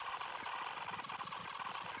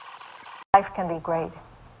life can be great,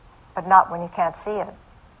 but not when you can't see it.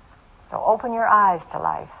 So open your eyes to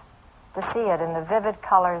life, to see it in the vivid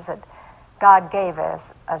colors that God gave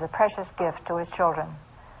us as a precious gift to his children,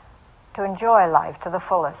 to enjoy life to the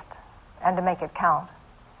fullest and to make it count.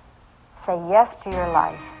 Say yes to your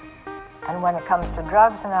life, and when it comes to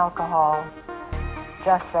drugs and alcohol,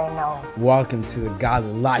 just say no. Welcome to the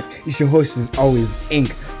Godly Life. It's your host as always,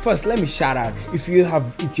 Ink. First, let me shout out, if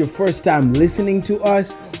it's your first time listening to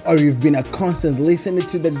us, or you've been a constant listener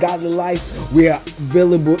to the Godly Life, we are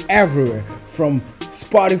available everywhere, from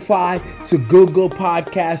Spotify to Google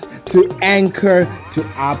Podcasts to Anchor to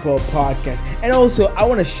Apple Podcasts. And also, I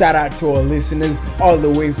want to shout out to our listeners all the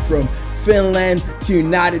way from Finland to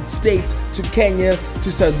United States to Kenya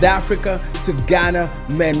to South Africa to Ghana.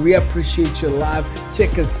 Man, we appreciate your love.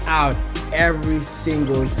 Check us out every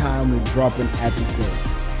single time we drop an episode.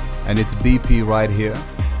 And it's BP right here.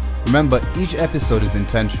 Remember, each episode is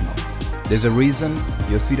intentional. There's a reason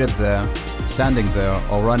you're seated there, standing there,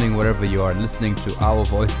 or running wherever you are, listening to our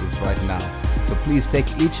voices right now. So please take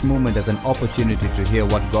each moment as an opportunity to hear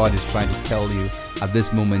what God is trying to tell you at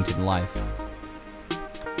this moment in life.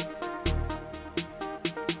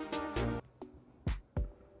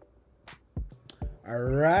 All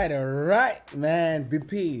right, man.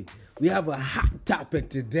 BP, we have a hot topic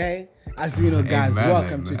today. As you know, guys,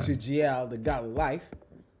 welcome to GL, the Godly Life.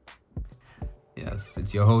 Yes,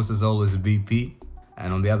 it's your host as always, BP.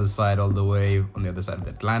 And on the other side, all the way on the other side of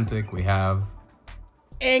the Atlantic, we have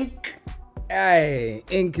Ink. Hey,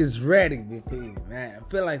 Ink is ready, BP, man. I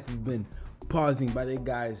feel like we've been pausing, but hey,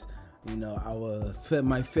 guys, you know,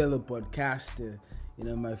 my fellow podcaster, you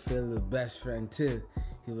know, my fellow best friend too,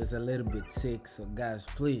 he was a little bit sick. So guys,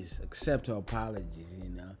 please accept our apologies. You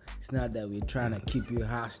know, it's not that we're trying to keep you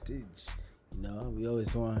hostage. You know, we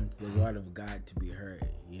always want the word of God to be heard.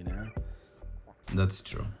 You know, that's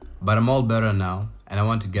true. But I'm all better now, and I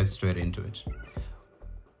want to get straight into it.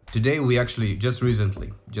 Today, we actually, just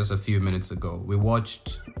recently, just a few minutes ago, we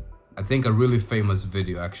watched, I think, a really famous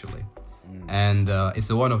video, actually. And it's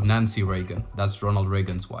the one of Nancy Reagan. That's Ronald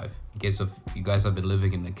Reagan's wife. In case of you guys have been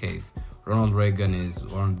living in a cave, Ronald Reagan is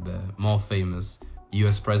one of the more famous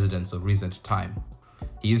US presidents of recent time.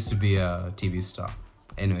 He used to be a TV star.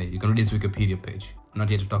 Anyway, you can read his Wikipedia page. I'm not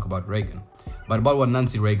here to talk about Reagan, but about what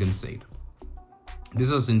Nancy Reagan said. This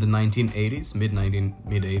was in the 1980s,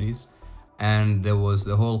 mid-80s, and there was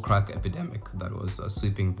the whole crack epidemic that was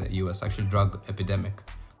sweeping the US, actually drug epidemic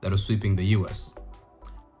that was sweeping the US.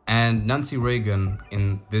 And Nancy Reagan,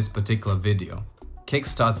 in this particular video,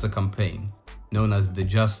 kickstarts a campaign known as the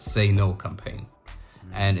Just Say No campaign.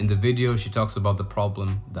 And in the video, she talks about the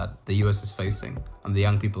problem that the US is facing and the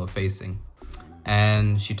young people are facing.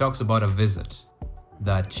 And she talks about a visit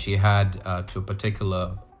that she had to a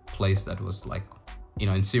particular place that was like, you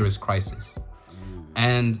know, in serious crisis.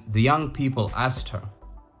 And the young people asked her,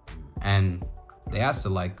 and they asked her,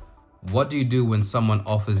 like, what do you do when someone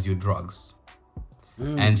offers you drugs?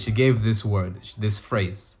 And she gave this word, this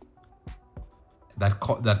phrase,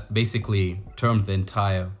 that basically termed the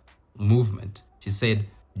entire movement. She said,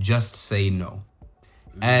 just say no.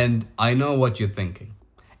 And I know what you're thinking.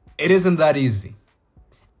 It isn't that easy.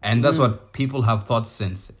 And that's what people have thought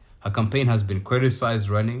since. Her campaign has been criticized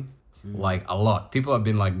running, like a lot. People have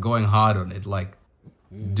been like going hard on it. Like,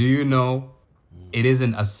 do you know it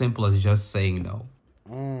isn't as simple as just saying no?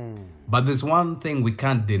 But there's one thing we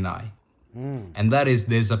can't deny. And that is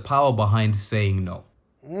there's a power behind saying no.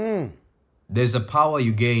 There's a power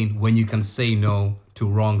you gain when you can say no to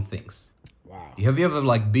wrong things. Wow. Have you ever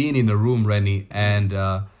like been in a room, Rennie, and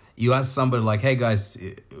you ask somebody like, hey guys,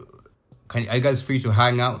 are you guys free to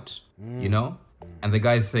hang out? You know? And the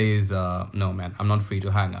guy says, no man, I'm not free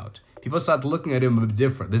to hang out. People start looking at him a bit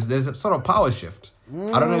different. There's a sort of power shift.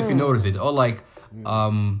 I don't know if you notice it. Or like,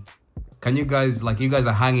 can you guys, like you guys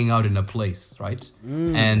are hanging out in a place, right?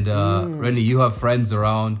 And Rennie, you have friends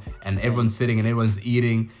around and everyone's sitting and everyone's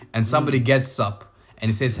eating and somebody gets up and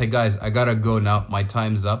he says, hey guys, I gotta go now. My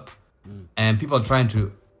time's up. And people are trying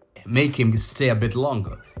to make him stay a bit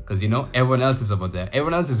longer because, you know, everyone else is over there.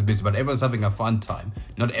 Everyone else is busy, but everyone's having a fun time.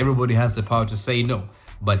 Not everybody has the power to say no.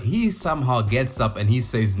 But he somehow gets up and he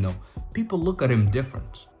says no. People look at him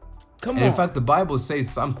different. Come and on. in fact, the Bible says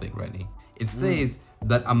something, Rennie. It says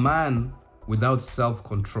that a man without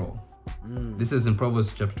self-control, this is in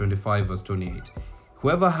Proverbs chapter 25, verse 28.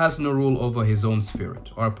 Whoever has no rule over his own spirit,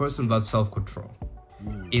 or a person without self-control,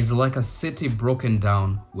 is like a city broken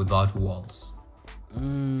down without walls.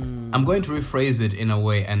 I'm going to rephrase it in a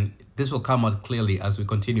way, and this will come out clearly as we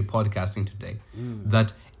continue podcasting today,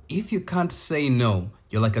 that if you can't say no,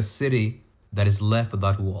 you're like a city that is left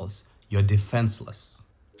without walls. You're defenseless.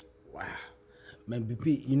 Wow. Man,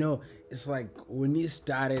 BP, it's like when you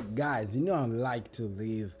started, guys, I like to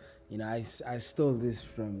live. I stole this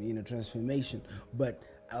from, transformation, but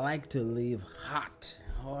I like to live hot,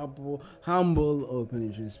 humble, open,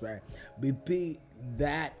 and transparent. BP,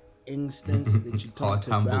 that instance that you Hot, talked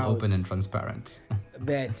humble, about, open, and transparent.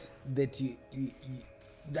 that you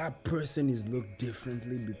that person is looked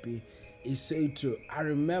differently, BP, is so true. I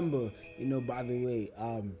remember, by the way,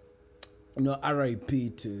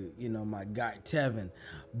 RIP to, my guy Tevin.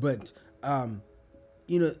 But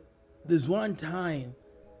there's one time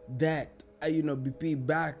that BP,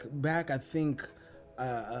 back I think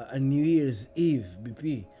a New Year's Eve,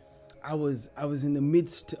 BP, I was in the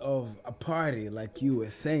midst of a party, like you were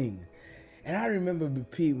saying. And I remember,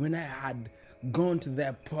 BP, when I had gone to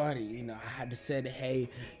that party, I had said, hey,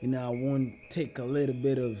 I want to take a little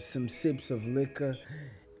bit of some sips of liquor.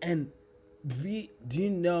 And do you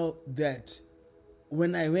know that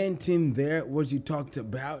when I went in there, what you talked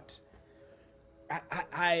about,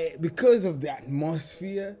 I because of the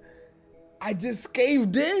atmosphere, I just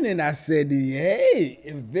caved in and I said, hey,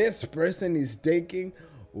 if this person is taking,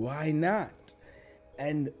 why not?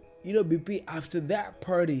 And BP, after that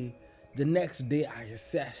party, the next day I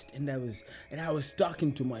assessed, and I was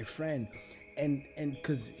talking to my friend, and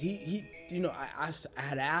because he I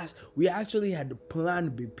had asked, we actually had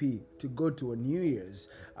planned, BP, to go to a New Year's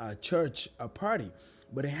church party,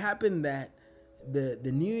 but it happened that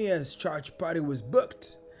the New Year's church party was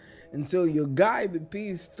booked. And so your guy,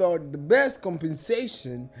 BP, thought the best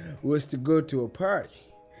compensation was to go to a party.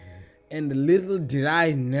 And little did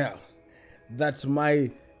I know that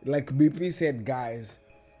like BP said, guys,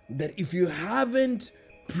 that if you haven't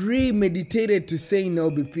premeditated to say no,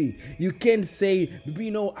 BP, you can't say,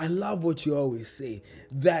 BP, I love what you always say,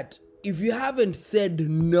 that if you haven't said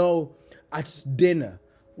no at dinner,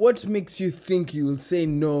 what makes you think you will say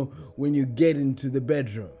no when you get into the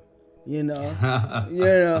bedroom? And By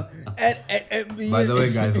the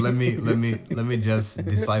way, guys, let me just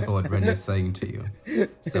decipher what Rennie is saying to you.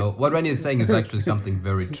 So what Rennie is saying is actually something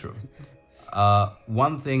very true.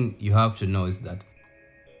 One thing you have to know is that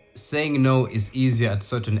saying no is easier at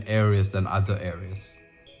certain areas than other areas,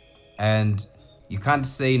 and you can't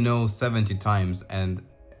say no 70 times, and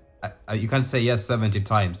you can't say yes 70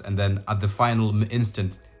 times, and then at the final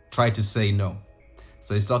instant try to say no.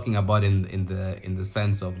 So he's talking about in the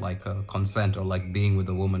sense of like consent, or like being with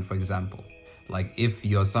a woman, for example. Like if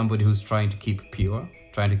you're somebody who's trying to keep pure,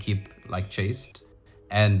 trying to keep like chaste,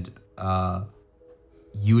 and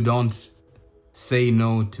you don't say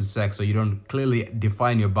no to sex, or you don't clearly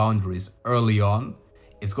define your boundaries early on,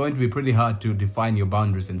 it's going to be pretty hard to define your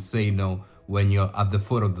boundaries and say no when you're at the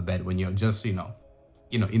foot of the bed, when you're just in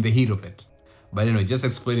the heat of it. But just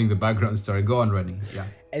explaining the background story. Go on, Rennie. Yeah.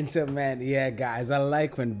 And so, man, yeah, guys, I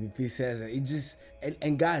like when BP says that. It just,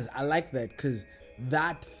 and guys, I like that because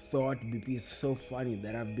that thought, BP, is so funny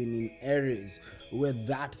that I've been in areas where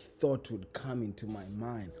that thought would come into my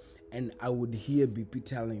mind. And I would hear BP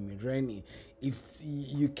telling me, Rennie, if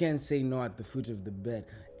you can't say no at the foot of the bed.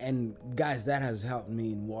 And guys, that has helped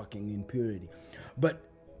me in walking in purity. But,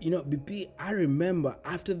 BP, I remember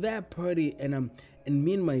after that party, and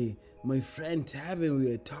me and my friend Tavin, we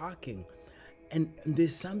were talking, and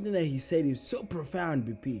there's something that he said is so profound,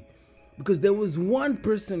 BP, because there was one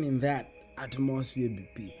person in that atmosphere,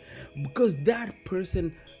 BP, because that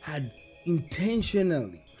person had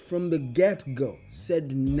intentionally, from the get-go,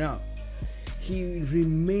 said no. He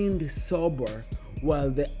remained sober while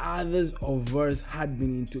the others of us had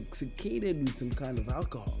been intoxicated with some kind of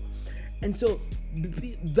alcohol. And so,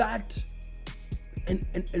 BP, that, and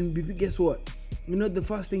BP, guess what? The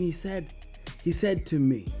first thing he said to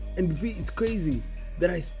me, and BP, it's crazy that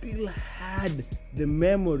I still had the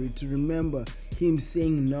memory to remember him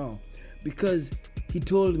saying no, because he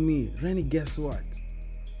told me, Rennie, guess what?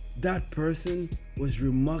 That person was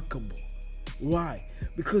remarkable. Why?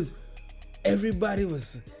 Because everybody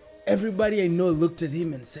I know looked at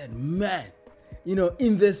him and said, man, in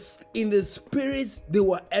the spirits, they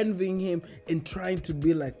were envying him and trying to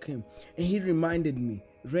be like him. And he reminded me,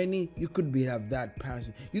 Rennie, you could have that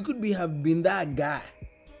person. You could have been that guy.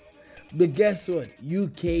 But guess what? You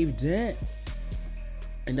caved in.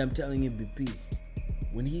 And I'm telling you, BP,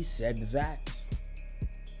 when he said that,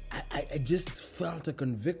 I just felt a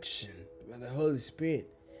conviction by the Holy Spirit.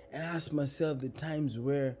 And I asked myself the times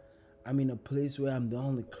where I'm in a place where I'm the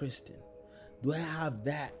only Christian. Do I have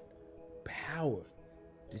that power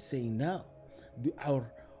to say no?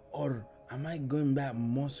 Or am I going by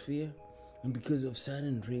atmosphere? And because of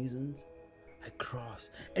certain reasons, I cross.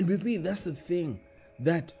 And BP, that's the thing,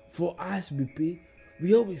 that for us, BP,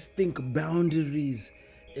 we always think boundaries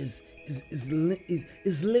is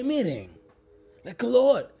is limiting. Like,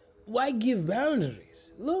 Lord, why give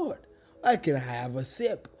boundaries? Lord, why can't I have a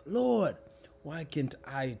sip? Lord, why can't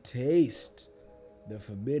I taste the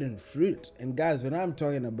forbidden fruit? And guys, when I'm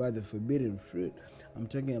talking about the forbidden fruit, I'm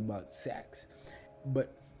talking about sex.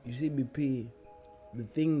 But you see, BP, the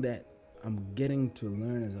thing that I'm getting to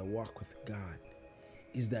learn as I walk with God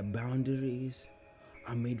is that boundaries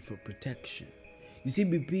are made for protection. You see,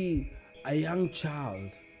 BP, a young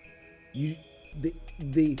child, you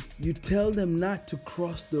tell them not to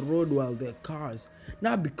cross the road while there are cars,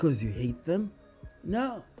 not because you hate them,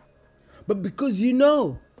 no, but because you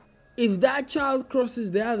know if that child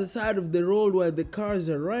crosses the other side of the road while the cars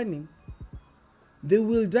are running, they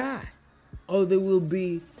will die or they will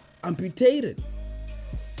be amputated.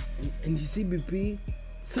 And you see, BP,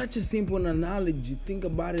 such a simple analogy. Think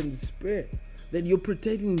about it in the spirit, that you're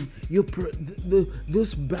protecting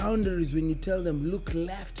those boundaries when you tell them look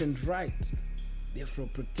left and right. They're for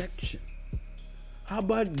protection. How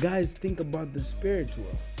about, guys, think about the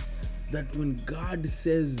spiritual, that when God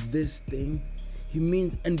says this thing, he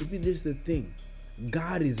means, and this is the thing,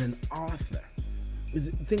 God is an author.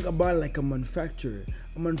 Think about it like a manufacturer.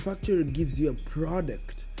 A manufacturer gives you a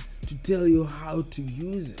product to tell you how to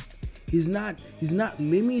use it. He's not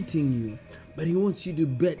limiting you, but he wants you to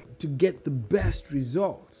get the best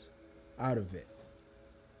results out of it.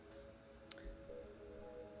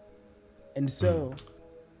 And so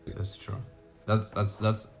that's true. That's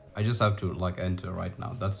I just have to like enter right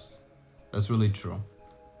now. That's really true.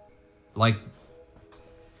 Like,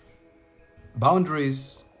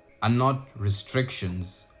 boundaries are not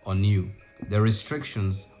restrictions on you. They're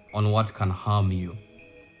restrictions on what can harm you.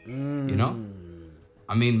 You know?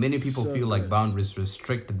 I mean, many people feel like boundaries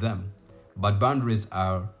restrict them, but boundaries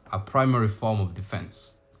are a primary form of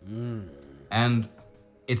defense. And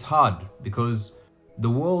it's hard because the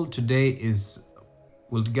world today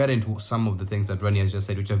we'll get into some of the things that Rennie has just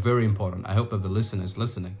said, which are very important. I hope that the listeners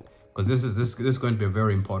listening, because this is going to be a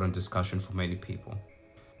very important discussion for many people.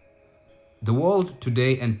 The world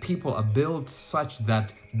today and people are built such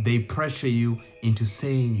that they pressure you into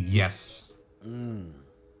saying yes.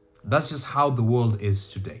 That's just how the world is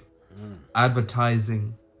today.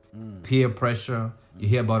 Advertising, peer pressure, you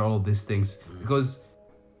hear about all of these things because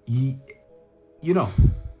you don't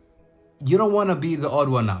want to be the odd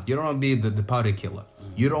one out. You don't want to be the party killer.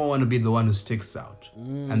 You don't want to be the one who sticks out.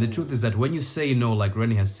 And the truth is that when you say no, like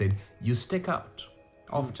Rennie has said, you stick out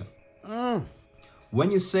often.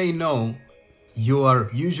 When you say no, you are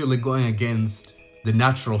usually going against the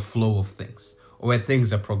natural flow of things, or where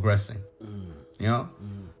things are progressing. You know?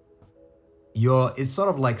 It's sort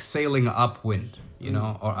of like sailing upwind,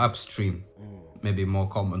 or upstream, maybe more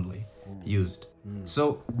commonly used.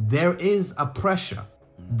 So there is a pressure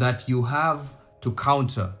that you have to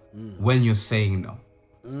counter when you're saying no.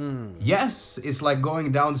 Yes, it's like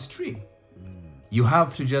going downstream. You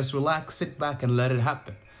have to just relax, sit back, and let it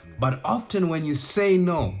happen. But often when you say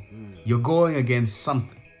no, you're going against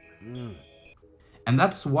something. And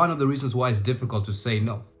that's one of the reasons why it's difficult to say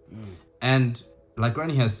no. And like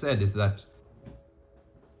Rennie has said, is that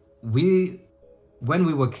when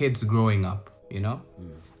we were kids growing up,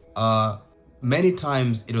 many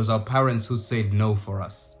times it was our parents who said no for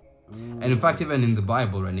us. And in fact, even in the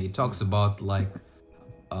Bible, Rennie, it talks about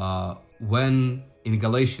when in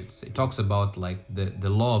Galatians, it talks about like the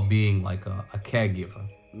law being like a caregiver,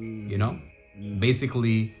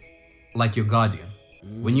 basically like your guardian.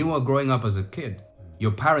 When you were growing up as a kid,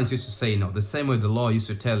 your parents used to say no, the same way the law used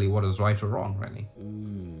to tell you what is right or wrong, Rennie.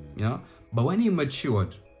 But when you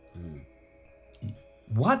matured,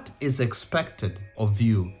 what is expected of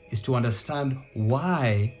you is to understand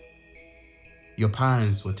why your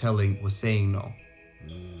parents were saying no.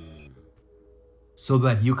 So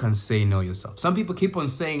that you can say no yourself. Some people keep on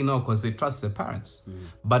saying no because they trust their parents.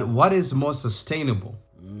 But what is more sustainable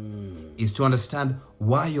is to understand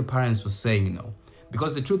why your parents were saying no.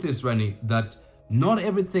 Because the truth is, Rennie, that not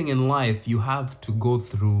everything in life you have to go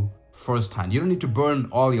through firsthand. You don't need to burn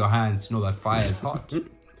all your hands to know that fire is hot.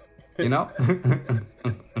 I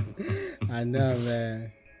know,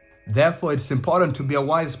 man. Therefore, it's important to be a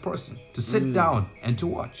wise person, to sit down and to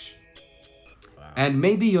watch. Wow. And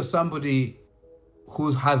maybe you're somebody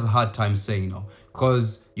who has a hard time saying no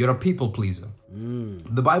because you're a people pleaser.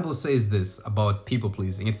 The Bible says this about people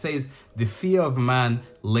pleasing. It says, the fear of man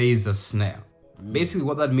lays a snare. Basically,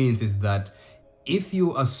 what that means is that if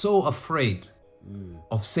you are so afraid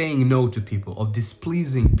of saying no to people, of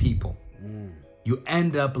displeasing people, you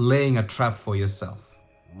end up laying a trap for yourself.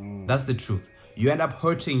 That's the truth. You end up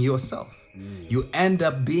hurting yourself. You end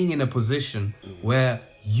up being in a position where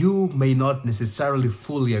you may not necessarily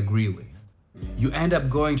fully agree with. You end up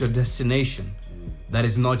going to a destination that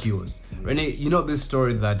is not yours. Renee, you know this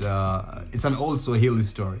story that it's an old Swahili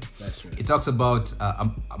story. That's right. It talks about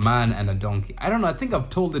a man and a donkey. I don't know, I think I've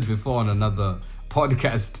told it before on another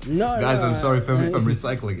podcast. Guys, I'm sorry if I'm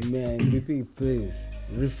recycling it. Man, BP, please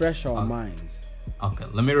refresh our minds. Okay,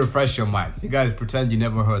 let me refresh your minds. You guys pretend you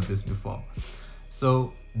never heard this before.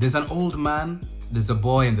 So there's an old man, there's a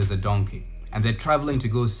boy, and there's a donkey, and they're traveling to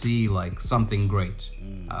go see like something great.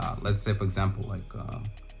 Let's say, for example, like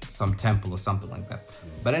some temple or something like that.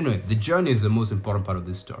 But anyway, the journey is the most important part of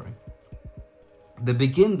this story. They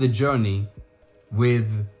begin the journey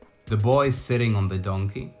with the boy sitting on the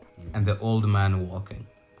donkey and the old man walking,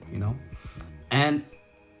 you know, and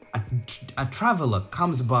a traveler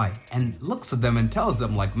comes by and looks at them and tells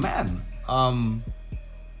them like, man,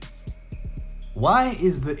 why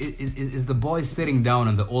is the boy sitting down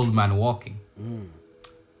and the old man walking?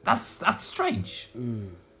 That's strange.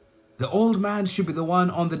 The old man should be the one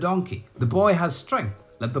on the donkey. The boy has strength.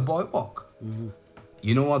 Let the boy walk.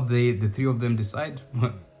 You know what the three of them decide?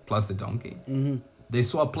 Plus the donkey. They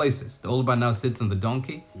swap places. The old man now sits on the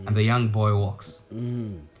donkey and the young boy walks.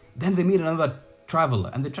 Then they meet another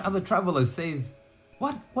traveler, and the other traveler says,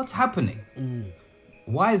 what's happening?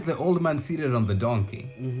 Why is the old man seated on the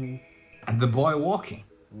donkey and the boy walking?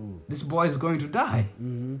 This boy is going to die.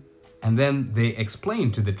 And then they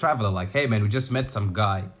explain to the traveler like, hey man, we just met some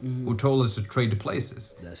guy who told us to trade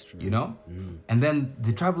places. That's true. You know? And then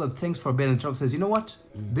the traveler thinks for a bit and the traveler says, you know what?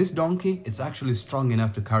 This donkey, it's actually strong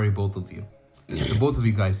enough to carry both of you. So both of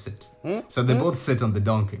you guys sit. So they both sit on the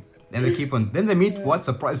donkey. Then they keep on. Then they meet, what?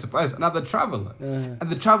 Surprise, surprise, another traveler. And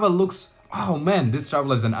the traveler looks, oh man, this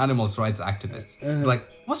traveler is an animal rights activist. He's like,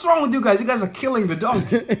 what's wrong with you guys? You guys are killing the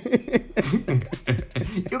donkey.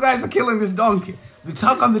 You guys are killing this donkey. The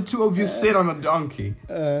talk on the two of you sit on a donkey.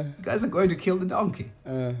 You guys are going to kill the donkey.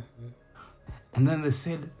 And then they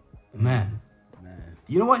said, man,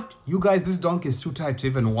 you know what? You guys, this donkey is too tired to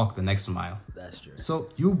even walk the next mile. That's true. So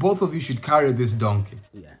you both of you should carry this donkey.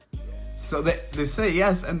 Yeah. So they say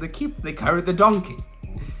yes, and they carry the donkey.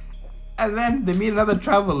 And then they meet another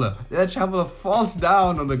traveler. The other traveler falls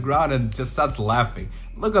down on the ground and just starts laughing.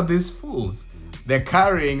 Look at these fools. They're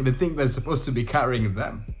carrying the thing that's supposed to be carrying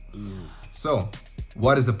them. So,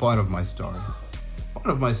 what is the point of my story? Part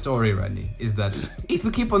of my story, Randy, is that if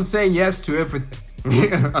you keep on saying yes to everything,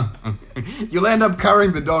 you'll end up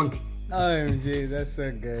carrying the donkey. OMG, that's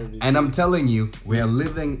so good. And I'm telling you, we are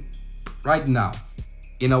living right now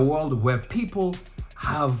in a world where people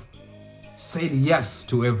have said yes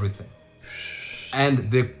to everything.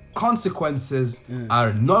 And the consequences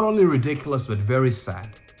are not only ridiculous, but very sad.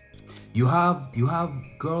 You have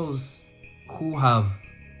girls who have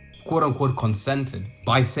quote unquote consented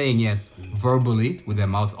by saying yes verbally with their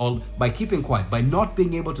mouth, or by keeping quiet, by not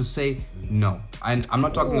being able to say no. And I'm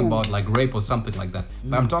not talking about like rape or something like that,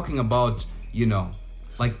 but I'm talking about, you know,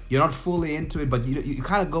 like you're not fully into it, but you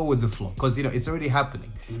kind of go with the flow because, you know, it's already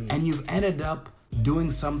happening. And you've ended up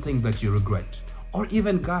doing something that you regret. Or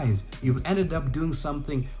even guys, you've ended up doing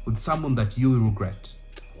something with someone that you regret.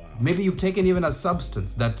 Wow. Maybe you've taken even a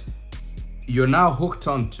substance that you're now hooked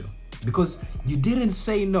onto because you didn't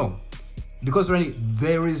say no. Because really,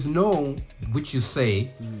 there is no which you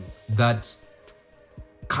say that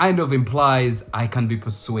kind of implies I can be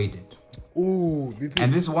persuaded. Ooh,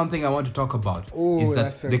 and this is one thing I want to talk about. Is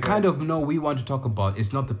that so the kind of no we want to talk about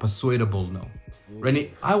is not the persuadable no.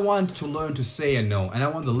 Rennie, I want to learn to say a no, and I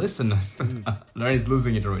want the listeners. Rennie's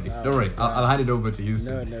losing it already. Don't worry, I'll hand it over to you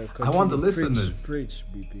soon. No, I want the listeners. Preach,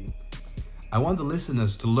 BP. I want the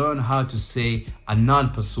listeners to learn how to say a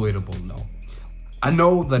non-persuadable no. A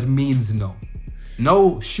no that means no.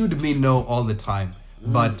 No should mean no all the time.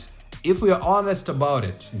 But if we are honest about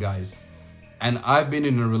it, guys, and I've been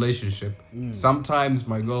in a relationship, sometimes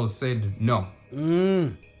my girl said no.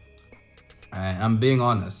 I'm being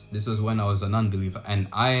honest. This was when I was an unbeliever, and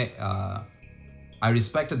I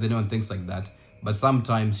respected the no and things like that. But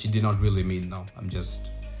sometimes she did not really mean no. I'm just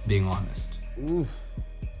being honest.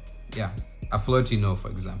 Yeah, a flirty no, for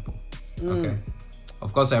example. Okay.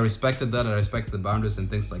 Of course, I respected that. I respected the boundaries and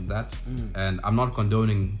things like that. And I'm not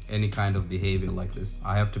condoning any kind of behavior like this.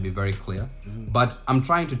 I have to be very clear. But I'm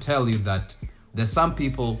trying to tell you that there's some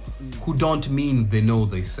people who don't mean the no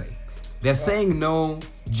they say. They're saying no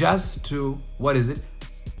just to,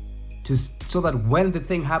 so that when the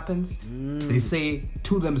thing happens, they say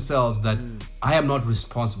to themselves that I am not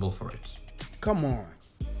responsible for it. Come on.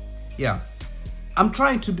 Yeah. I'm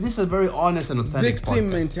trying to, this is a very honest and authentic Victim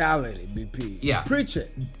podcast. mentality, BP. Yeah. Preach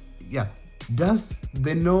it. Yeah. Does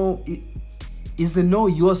the no, is the no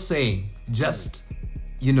you're saying just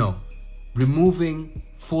removing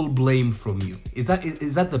full blame from you? Is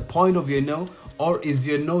that the point of your no? Or is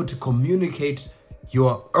your no to communicate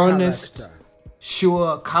your earnest,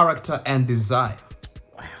 sure character and desire?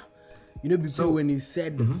 Wow. BP, when you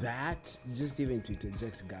said that, just even to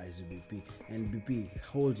interject, guys, BP, and BP,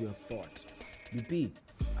 hold your thought. BP,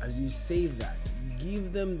 as you say that,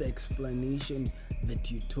 give them the explanation that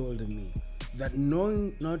you told me. That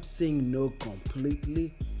not saying no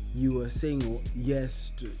completely, you were saying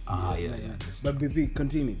yes to. Yeah. But BP,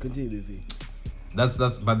 continue, BP. That's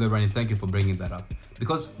by the way, Rani, thank you for bringing that up.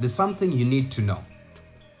 Because there's something you need to know,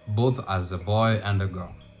 both as a boy and a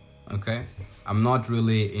girl, okay? I'm not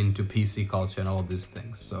really into PC culture and all these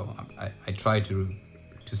things, so I try to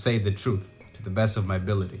say the truth to the best of my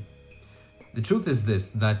ability. The truth is this,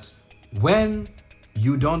 that when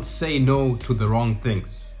you don't say no to the wrong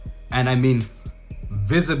things, and I mean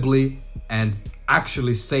visibly and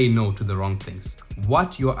actually say no to the wrong things,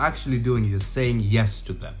 what you're actually doing is you're saying yes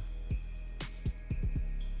to them.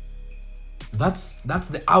 That's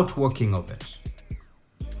the outworking of it.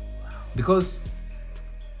 Because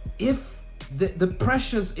if the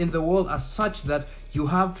pressures in the world are such that you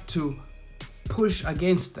have to push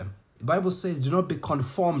against them, the Bible says, do not be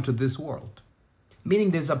conformed to this world.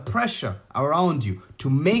 Meaning there's a pressure around you to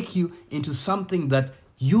make you into something that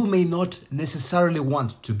you may not necessarily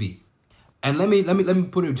want to be. And let me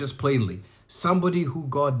put it just plainly. Somebody who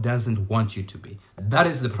God doesn't want you to be. That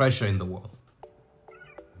is the pressure in the world.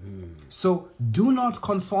 So do not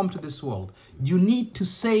conform to this world. You need to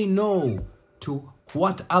say no to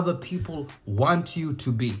what other people want you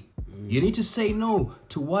to be. You need to say no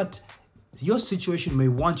to what your situation may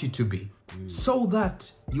want you to be, so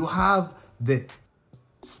that you have the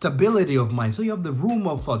stability of mind, so you have the room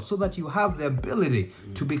of thought, so that you have the ability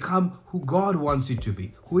to become who God wants you to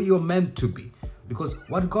be, who you're meant to be. Because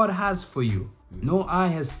what God has for you, no eye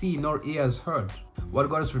has seen, nor ear has heard. What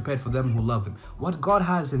God has prepared for them who love Him. What God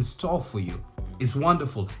has in store for you is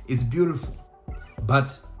wonderful, it's beautiful.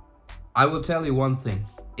 But I will tell you one thing,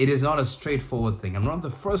 it is not a straightforward thing. And one of the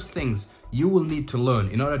first things you will need to learn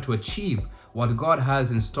in order to achieve what God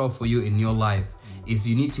has in store for you in your life is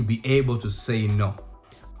you need to be able to say no.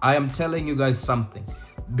 I am telling you guys something.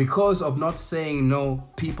 Because of not saying no,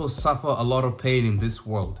 people suffer a lot of pain in this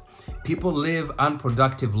world. People live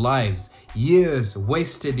unproductive lives,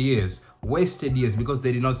 wasted years, because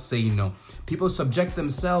they did not say no. People subject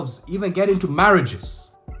themselves, even get into marriages,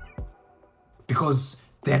 because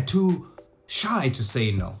they're too shy to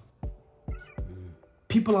say no.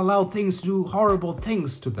 People allow things to do horrible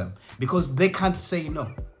things to them because they can't say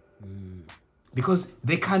no.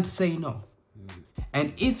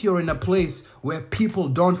 And if you're in a place where people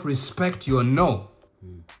don't respect your no,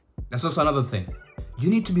 that's also another thing. You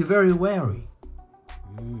need to be very wary.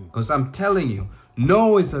 Because I'm telling you,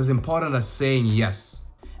 no is as important as saying yes.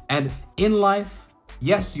 And in life,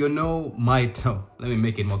 yes, your no might, let me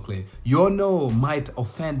make it more clear. Your no might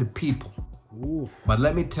offend people. But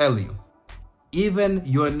let me tell you, even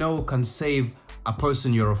your no can save a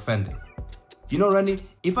person you're offending. You know, Rani,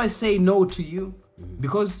 if I say no to you,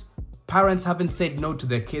 because parents haven't said no to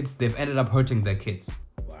their kids, they've ended up hurting their kids.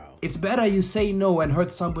 Wow. It's better you say no and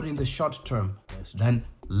hurt somebody in the short term than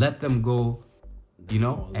let them go,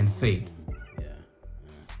 and fade.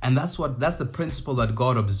 And that's the principle that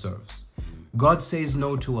God observes. God says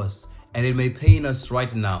no to us, and it may pain us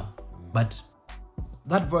right now. But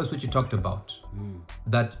that verse which you talked about,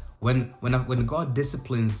 that when God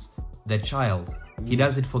disciplines their child, He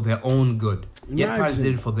does it for their own good. Yet parents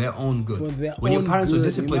did it for their own good. When your parents were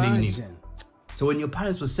disciplining you. So when your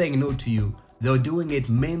parents were saying no to you, they were doing it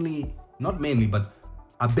not mainly, but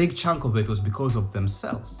a big chunk of it was because of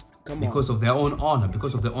themselves. Because of their own honor,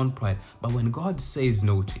 because of their own pride. But when God says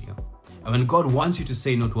no to you, and when God wants you to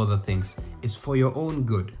say no to other things, it's for your own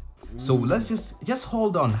good. So let's just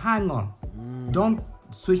hold on, hang on. Don't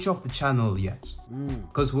switch off the channel yet.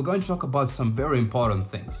 Because we're going to talk about some very important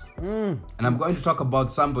things. And I'm going to talk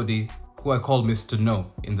about somebody who I call Mr.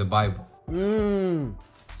 No in the Bible.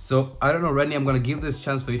 So I don't know, Rennie, I'm going to give this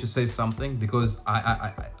chance for you to say something, because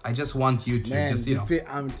I just want you to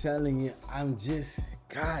I'm telling you,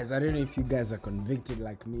 guys, I don't know if you guys are convicted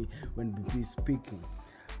like me when BP is speaking.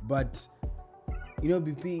 But,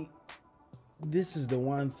 BP, this is the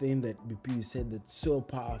one thing that BP said that's so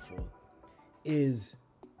powerful, is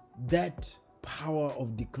that power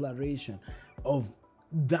of declaration, of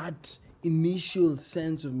that initial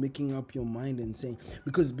sense of making up your mind and saying,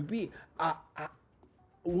 because BP,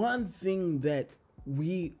 one thing that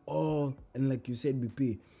we all, and like you said,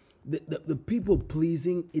 BP, the people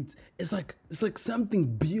pleasing, it's like something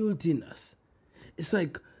built in us. It's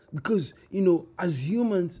like Because, as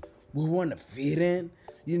humans, we want to fit in.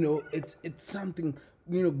 It's something,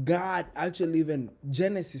 God actually, even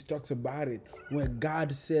Genesis talks about it, where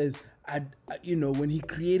God says, when he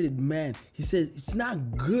created man, he says it's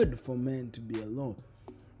not good for man to be alone.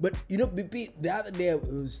 But BP, the other day I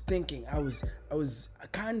was thinking, I was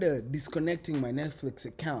kind of disconnecting my Netflix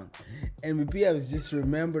account, and BP, I was just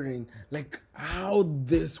remembering like how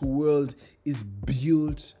this world is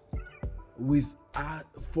built with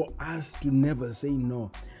for us to never say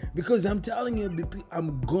no. Because I'm telling you, BP,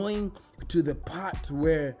 I'm going to the part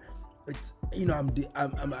where it's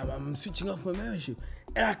I'm switching off my membership,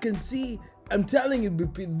 and I can see. I'm telling you,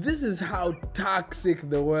 BP, this is how toxic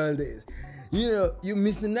the world is.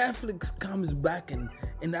 Mr. Netflix comes back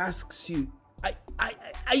and asks you,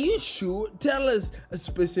 are you sure? Tell us a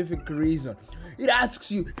specific reason. It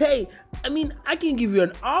asks you, hey, I can give you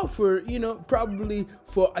an offer, probably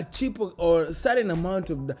for a cheaper or a certain amount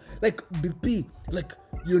of, like, BP, like,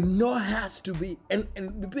 has to be, and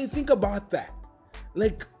BP, think about that.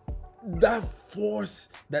 Like, that force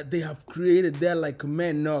that they have created, they're like,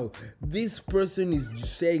 man, no, this person is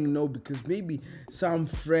saying no because maybe some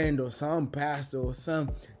friend or some pastor or some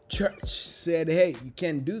church said, hey, you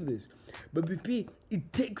can't do this. But BP,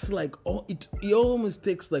 it takes like, it almost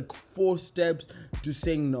takes like 4 steps to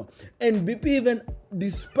saying no. And BP, even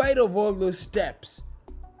despite of all those steps,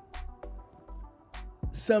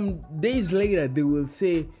 some days later they will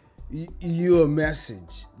say your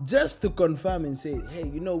message just to confirm and say, hey,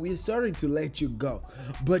 we're sorry to let you go,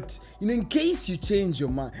 but in case you change your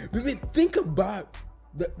mind. Maybe think about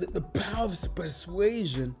the power of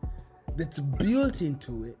persuasion that's built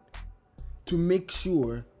into it to make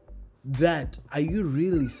sure that are you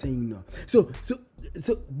really saying no. So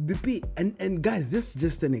BP, and guys, this is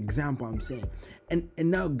just an example I'm saying, and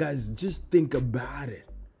now guys, just think about it.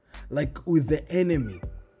 Like with the enemy,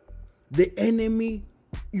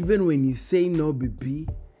 even when you say no, BP,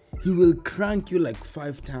 he will crank you like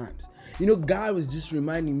 5 times. God was just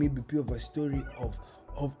reminding me, BP, of a story of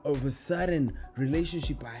a certain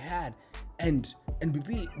relationship I had, and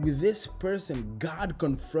BP, with this person, God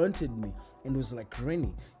confronted me and was like,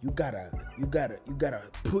 Rennie, you gotta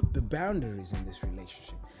put the boundaries in this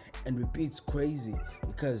relationship. And BP, it's crazy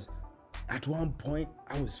because at one point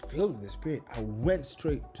I was filled with the Spirit. I went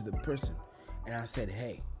straight to the person and I said,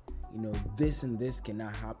 hey, this and this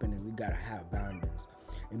cannot happen, and we gotta have boundaries.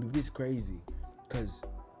 And it's crazy because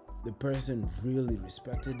the person really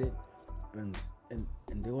respected it, and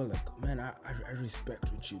they were like, man, I respect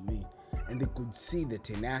what you mean. And they could see the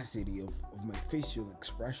tenacity of my facial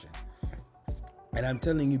expression. And I'm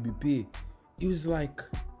telling you, BP, it was like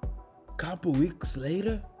a couple weeks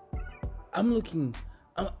later, I'm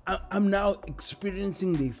now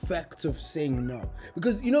experiencing the effects of saying no.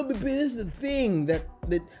 Because, BP, this is the thing that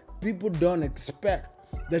people don't expect,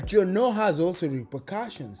 that your no has also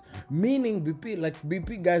repercussions. Meaning, BP, like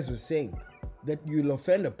BP guys were saying, that you'll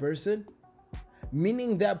offend a person,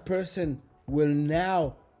 meaning that person will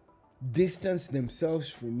now distance themselves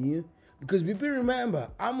from you. Because BP,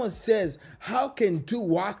 remember, Amos says, how can 2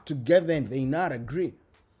 walk together and they not agree?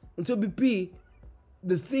 And so BP,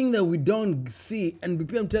 the thing that we don't see, and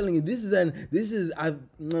BP, I'm telling you,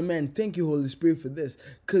 man, thank you, Holy Spirit, for this.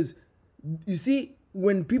 Because you see,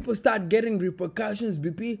 when people start getting repercussions,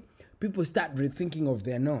 BP, people start rethinking of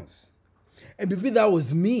their no's. And BP, that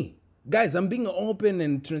was me. Guys, I'm being open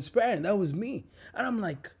and transparent. That was me. And I'm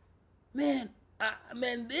like, man,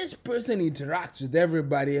 this person interacts with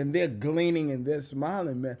everybody and they're gleaning and they're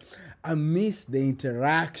smiling, man. I miss the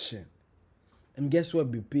interaction. And guess what,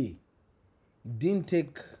 BP? It didn't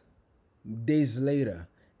take days later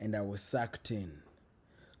and I was sucked in.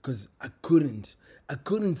 Because I couldn't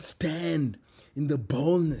stand in the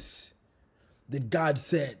boldness that God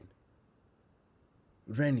said,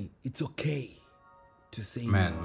 Rennie, it's okay to say no.